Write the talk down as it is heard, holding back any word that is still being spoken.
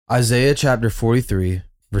Isaiah chapter 43,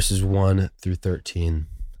 verses 1 through 13.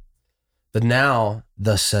 But now,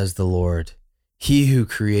 thus says the Lord, He who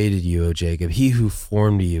created you, O Jacob, He who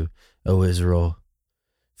formed you, O Israel,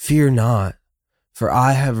 fear not, for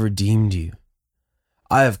I have redeemed you.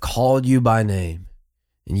 I have called you by name,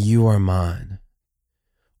 and you are mine.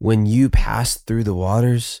 When you pass through the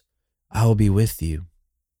waters, I will be with you,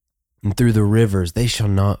 and through the rivers, they shall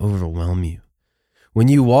not overwhelm you. When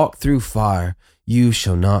you walk through fire, you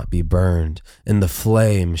shall not be burned, and the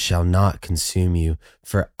flame shall not consume you.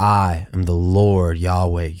 For I am the Lord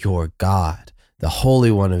Yahweh, your God, the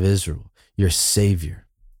Holy One of Israel, your Savior.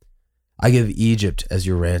 I give Egypt as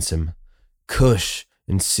your ransom, Cush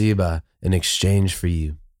and Seba in exchange for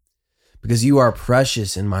you, because you are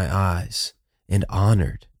precious in my eyes and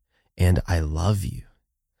honored, and I love you.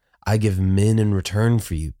 I give men in return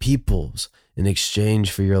for you, peoples in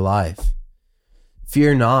exchange for your life.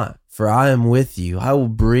 Fear not, for I am with you. I will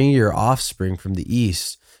bring your offspring from the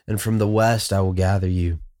east, and from the west I will gather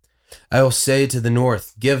you. I will say to the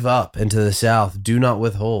north, give up, and to the south, do not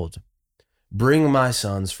withhold. Bring my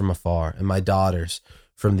sons from afar, and my daughters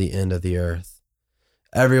from the end of the earth.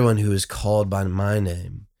 Everyone who is called by my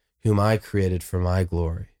name, whom I created for my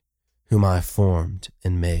glory, whom I formed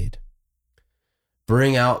and made.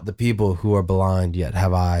 Bring out the people who are blind yet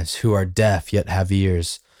have eyes, who are deaf yet have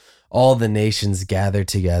ears. All the nations gather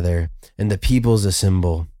together, and the peoples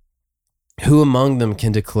assemble. Who among them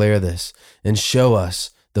can declare this and show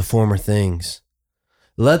us the former things?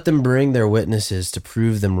 Let them bring their witnesses to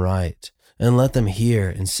prove them right, and let them hear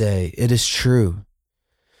and say, it is true.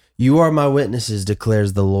 You are my witnesses,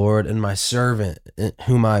 declares the Lord, and my servant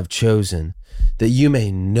whom I have chosen, that you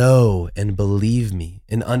may know and believe me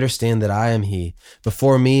and understand that I am He.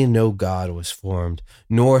 Before me no God was formed,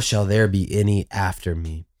 nor shall there be any after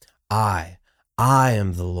me. I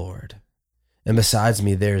am the Lord, and besides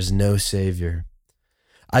me there is no Savior.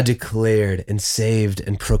 I declared and saved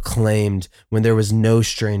and proclaimed when there was no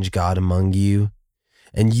strange God among you.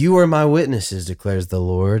 And you are my witnesses, declares the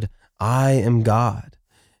Lord. I am God.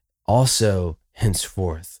 Also,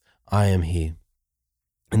 henceforth, I am He,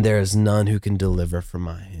 and there is none who can deliver from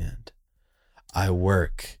my hand. I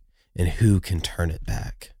work, and who can turn it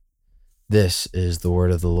back? This is the word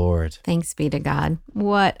of the Lord. Thanks be to God.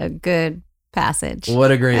 What a good passage. What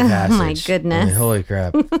a great passage. Oh my goodness. I mean, holy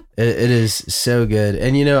crap. it is so good.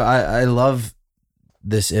 And you know, I love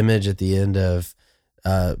this image at the end of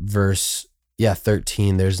verse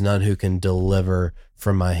 13. There's none who can deliver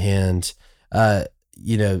from my hand.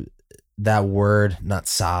 You know, that word,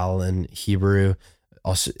 natsal in Hebrew,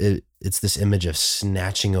 also it's this image of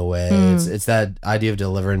snatching away. It's that idea of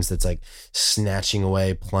deliverance that's like snatching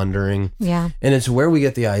away, plundering. Yeah. And it's where we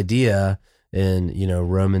get the idea in, you know,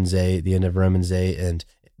 Romans 8, the end of Romans 8, and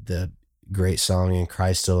the great song in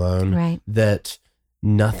Christ Alone, right, that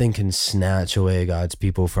nothing can snatch away God's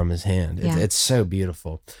people from His hand. Yeah. It's so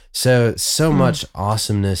beautiful. So much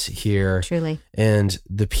awesomeness here. Truly. And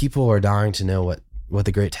the people are dying to know what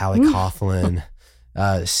the great Tally Coughlin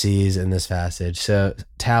sees in this passage. So,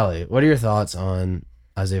 Tally, what are your thoughts on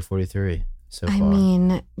Isaiah 43 so far? I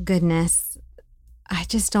mean, goodness, I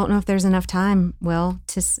just don't know if there's enough time, Will,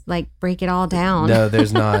 to like break it all down. No,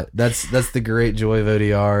 there's not. That's the great joy of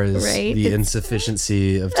ODR is right? the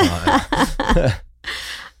insufficiency of time.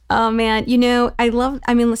 Oh man, you know,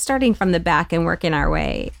 starting from the back and working our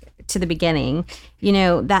way to the beginning, you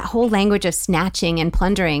know, that whole language of snatching and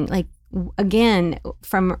plundering, like, again,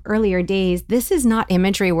 from earlier days, this is not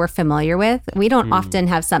imagery we're familiar with. We don't often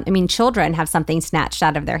have children have something snatched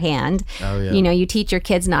out of their hand. Oh, yeah. You know, you teach your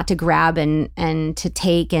kids not to grab and to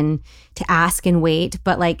take and to ask and wait.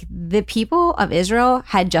 But like the people of Israel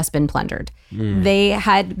had just been plundered. They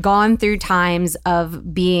had gone through times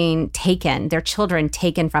of being taken, their children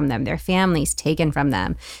taken from them, their families taken from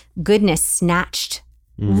them, goodness snatched.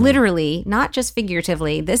 Literally, not just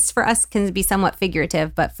figuratively. This for us can be somewhat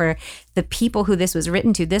figurative, but for the people who this was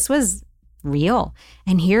written to, this was real.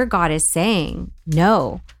 And here God is saying,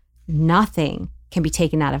 no, nothing can be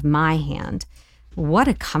taken out of my hand. What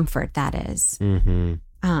a comfort that is. Mm-hmm.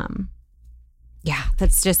 Yeah,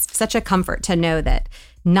 that's just such a comfort to know that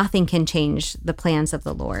nothing can change the plans of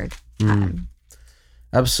the Lord.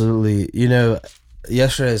 Absolutely. You know,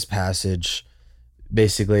 yesterday's passage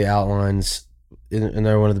basically outlines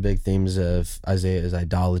another one of the big themes of Isaiah is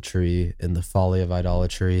idolatry and the folly of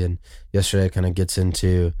idolatry. And yesterday kind of gets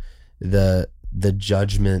into the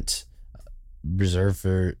judgment reserved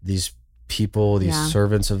for these people, these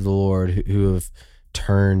servants of the Lord who have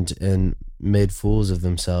turned and made fools of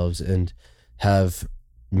themselves and have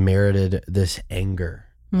merited this anger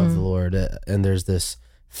of the Lord. And there's this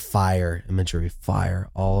fire imagery, fire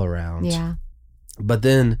all around. Yeah. But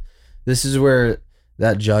then this is where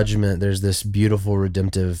that judgment, there's this beautiful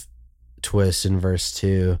redemptive twist in verse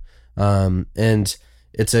 2. And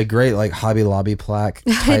it's a great like Hobby Lobby plaque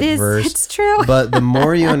type It is. verse. It's true. But the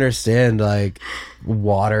more you understand like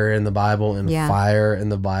water in the Bible and fire in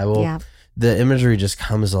the Bible, the imagery just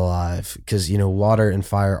comes alive, because, you know, water and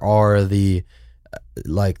fire are they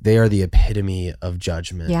are the epitome of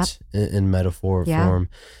judgment in metaphor form.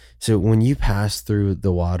 So when you pass through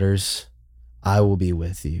the waters, I will be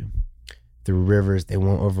with you. Through rivers, they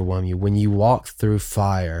won't overwhelm you. When you walk through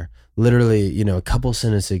fire, literally, you know, a couple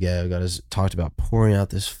sentences ago, God has talked about pouring out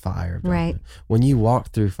this fire. Right. When you walk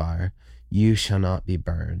through fire, you shall not be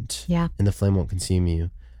burned. Yeah. And the flame won't consume you.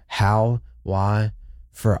 How? Why?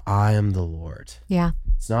 For I am the Lord. Yeah.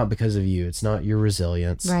 It's not because of you. It's not your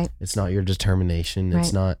resilience. Right. It's not your determination. Right.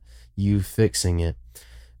 It's not you fixing it.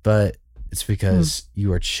 But it's because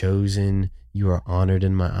you are chosen. You are honored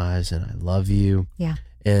in my eyes, and I love you. Yeah.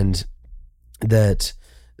 And that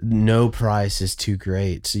no price is too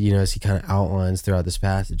great. So, you know, as he kind of outlines throughout this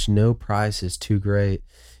passage, no price is too great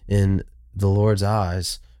in the Lord's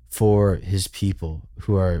eyes for his people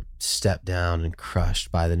who are stepped down and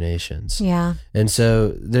crushed by the nations. Yeah. And so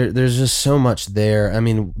there's just so much there. I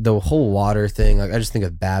mean, the whole water thing, like I just think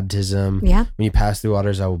of baptism. Yeah. When you pass through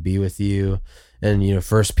waters, I will be with you. And, you know,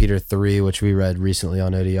 1 Peter 3, which we read recently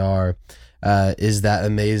on ODR, is that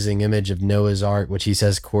amazing image of Noah's Ark, which he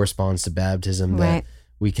says corresponds to baptism, that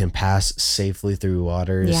we can pass safely through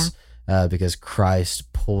waters because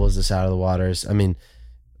Christ pulls us out of the waters. I mean,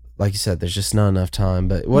 like you said, there's just not enough time.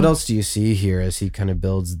 But what else do you see here as he kind of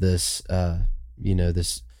builds this,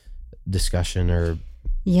 this discussion or...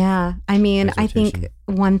 Yeah. I mean, I think presentation?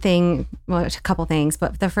 one thing, well, a couple things,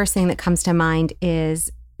 but the first thing that comes to mind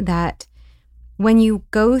is that when you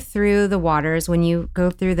go through the waters, when you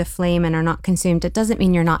go through the flame and are not consumed, it doesn't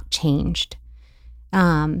mean you're not changed.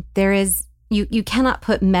 There is, you cannot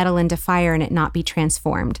put metal into fire and it not be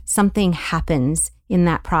transformed. Something happens in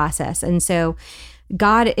that process. And so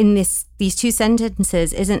God in these two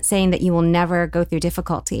sentences isn't saying that you will never go through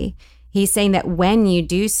difficulty. He's saying that when you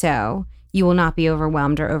do so, you will not be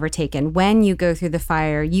overwhelmed or overtaken. When you go through the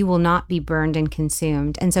fire, you will not be burned and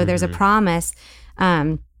consumed. And so there's a promise.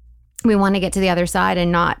 We want to get to the other side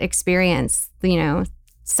and not experience,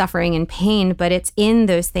 suffering and pain, but it's in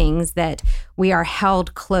those things that we are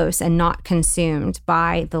held close and not consumed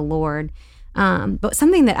by the Lord. But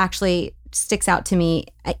something that actually sticks out to me,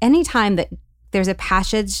 anytime that there's a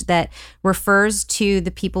passage that refers to the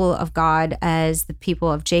people of God as the people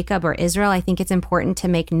of Jacob or Israel, I think it's important to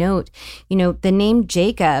make note. The name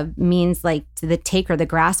Jacob means like the taker, the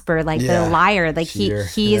grasper, like the liar, like cheater.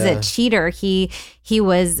 He is a cheater. He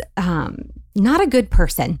was not a good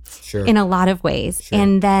person in a lot of ways. Sure.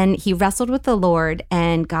 And then he wrestled with the Lord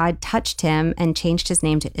and God touched him and changed his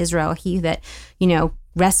name to Israel. He that,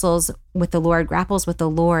 wrestles with the Lord, grapples with the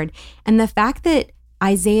Lord. And the fact that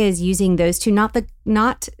Isaiah is using those two, not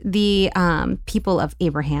the people of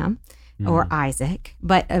Abraham or Isaac,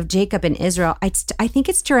 but of Jacob and Israel. I think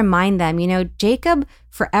it's to remind them, Jacob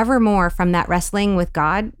forevermore from that wrestling with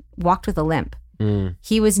God walked with a limp.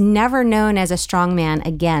 He was never known as a strong man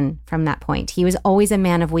again from that point. He was always a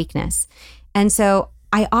man of weakness. And so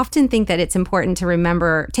I often think that it's important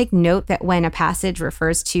to take note that when a passage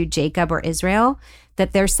refers to Jacob or Israel,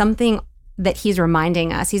 that there's something that he's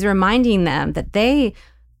reminding us. He's reminding them that they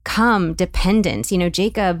come dependent.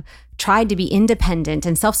 Jacob tried to be independent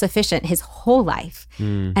and self-sufficient his whole life.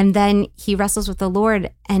 And then he wrestles with the Lord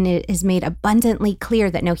and it is made abundantly clear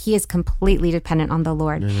that no, he is completely dependent on the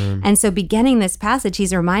Lord. And so beginning this passage,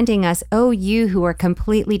 he's reminding us, oh, you who are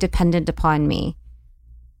completely dependent upon me.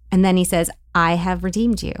 And then he says, I have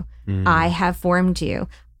redeemed you. I have formed you.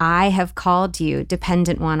 I have called you,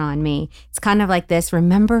 dependent one on me. It's kind of like this,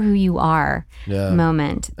 remember who you are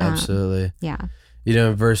moment. Absolutely. Yeah.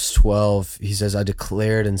 In verse 12, he says, I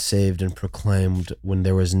declared and saved and proclaimed when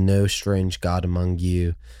there was no strange God among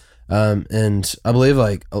you. And I believe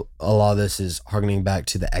like a lot of this is harkening back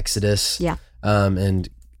to the Exodus. Yeah. And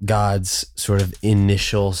God's sort of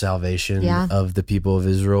initial salvation of the people of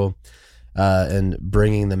Israel and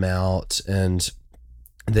bringing them out. And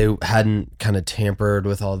they hadn't kind of tampered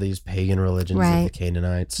with all these pagan religions of the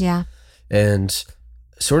Canaanites. Yeah. And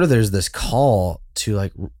sort of there's this call to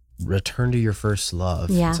like return to your first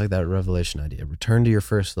love. Yeah. It's like that Revelation idea. Return to your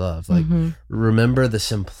first love. Like remember the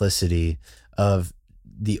simplicity of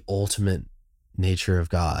the ultimate nature of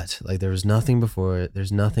God. Like there was nothing before it.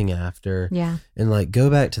 There's nothing after. Yeah. And like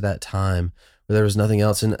go back to that time where there was nothing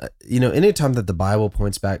else. And anytime that the Bible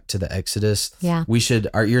points back to the Exodus,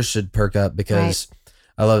 our ears should perk up because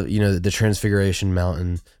I love, the Transfiguration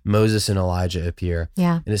Mountain, Moses and Elijah appear.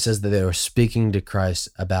 Yeah. And it says that they were speaking to Christ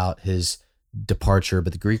about his departure,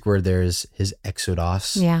 but the Greek word there is his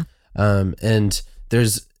exodos. Yeah. And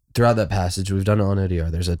there's, throughout that passage, we've done it on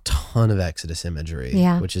ODR, there's a ton of Exodus imagery,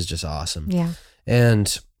 which is just awesome. Yeah.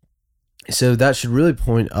 And so that should really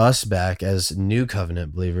point us back as new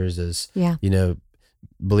covenant believers, as,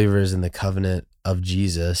 believers in the covenant of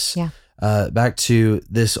Jesus. Yeah. Back to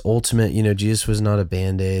this ultimate, Jesus was not a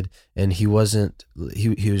Band-Aid, and he was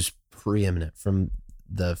preeminent from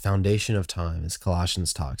the foundation of time, as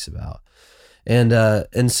Colossians talks about.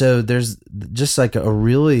 And so there's just like a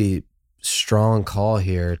really strong call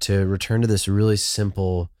here to return to this really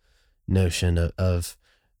simple notion of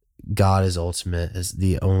God is ultimate, is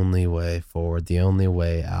the only way forward, the only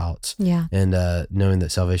way out. Yeah. And knowing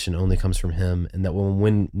that salvation only comes from him, and that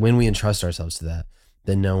when we entrust ourselves to that,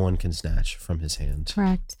 then no one can snatch from his hand.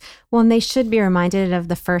 Correct. Well, and they should be reminded of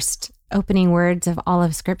the first opening words of all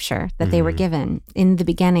of Scripture that they were given. In the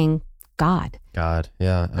beginning, God. God,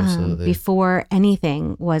 yeah, absolutely. Before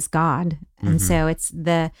anything was God. And so it's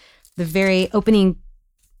the very opening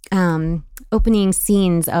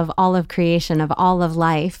scenes of all of creation, of all of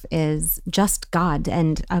life, is just God.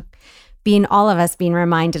 And all of us being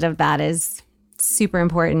reminded of that is super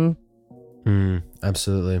important.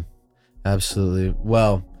 Absolutely. Absolutely.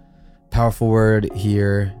 Well, powerful word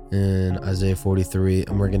here in Isaiah 43,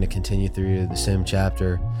 and we're going to continue through the same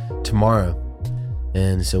chapter tomorrow.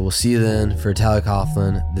 And so we'll see you then. For Tally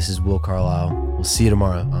Coughlin, this is Will Carlisle. We'll see you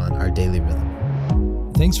tomorrow on Our Daily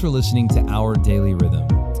Rhythm. Thanks for listening to Our Daily Rhythm.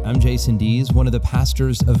 I'm Jason Dees, one of the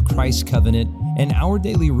pastors of Christ Covenant, and Our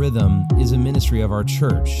Daily Rhythm is a ministry of our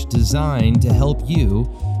church designed to help you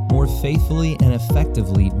more faithfully and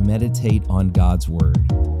effectively meditate on God's Word.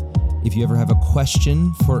 If you ever have a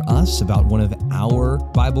question for us about one of our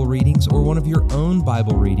Bible readings or one of your own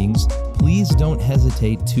Bible readings, please don't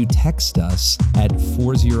hesitate to text us at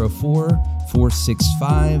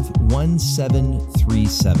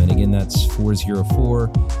 404-465-1737. Again, that's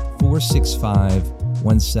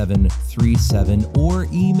 404-465-1737. Or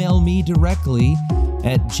email me directly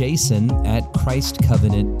at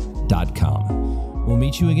jason@christcovenant.com. We'll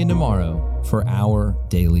meet you again tomorrow for Our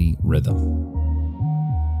Daily Rhythm.